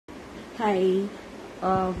Hi,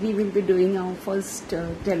 we will be doing our first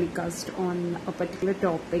telecast on a particular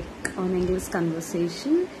topic on English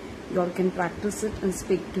conversation. You all can practice it and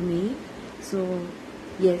speak to me. So,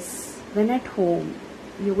 yes, when at home,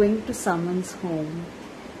 you're going to someone's home,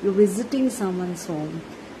 you're visiting someone's home,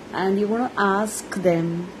 and you want to ask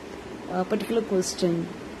them a particular question.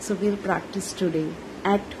 So, we'll practice today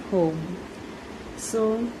at home.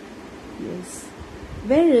 So, yes,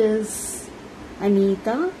 where is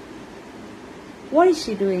Anita? What is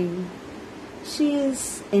she doing? She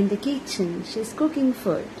is in the kitchen. She's cooking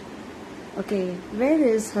food. Okay, where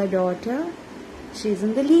is her daughter? She's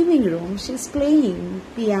in the living room. She's playing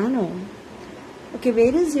piano. Okay,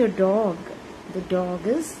 where is your dog? The dog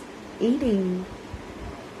is eating.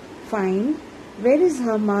 Fine. Where is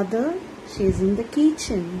her mother? She's in the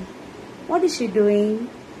kitchen. What is she doing?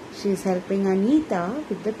 She's helping Anita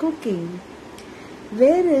with the cooking.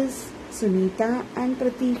 Where is Sunita and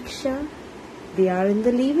Pratiksha? They are in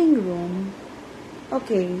the living room.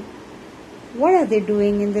 Okay, what are they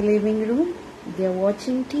doing in the living room? They are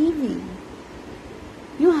watching TV.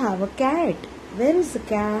 You have a cat. Where is the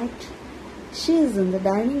cat? She is in the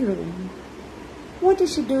dining room. What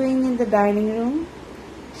is she doing in the dining room?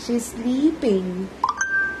 She's sleeping.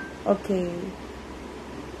 Okay,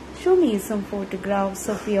 show me some photographs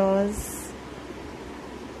of yours.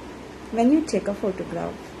 When you take a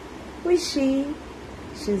photograph, who is she?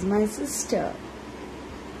 She's my sister.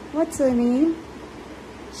 What's her name?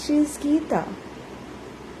 She's Geeta.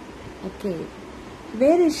 Okay.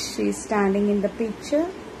 Where is she standing in the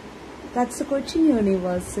picture? That's the Cochin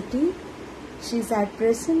University. She's at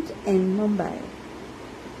present in Mumbai.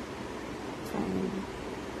 Fine.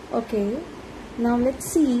 Okay. Now let's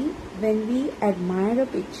see when we admire a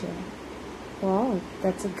picture. Wow,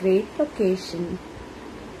 that's a great location.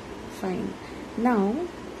 Fine. Now,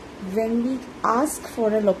 when we ask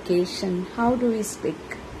for a location, how do we speak?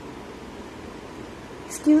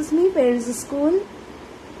 Excuse me, where is the school?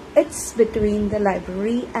 It's between the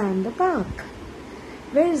library and the park.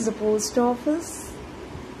 Where is the post office?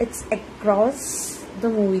 It's across the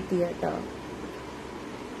movie theatre.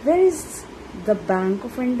 Where is the Bank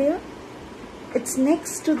of India? It's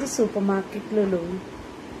next to the supermarket Lulu.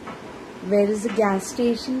 Where is the gas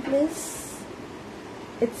station place?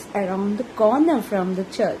 It's around the corner from the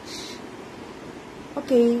church.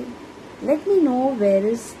 Okay, let me know where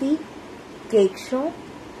is the cake shop.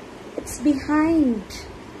 It's behind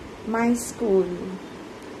my school.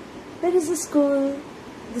 Where is the school?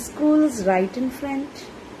 The school is right in front.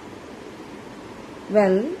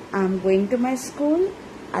 Well, I'm going to my school.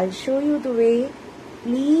 I'll show you the way.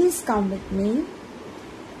 Please come with me.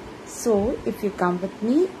 So, if you come with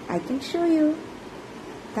me, I can show you.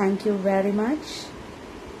 Thank you very much.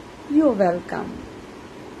 You're welcome.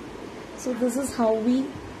 So this is how we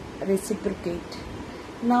reciprocate.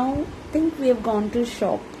 Now think we have gone to a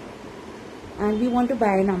shop and we want to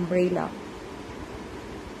buy an umbrella.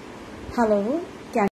 Hello,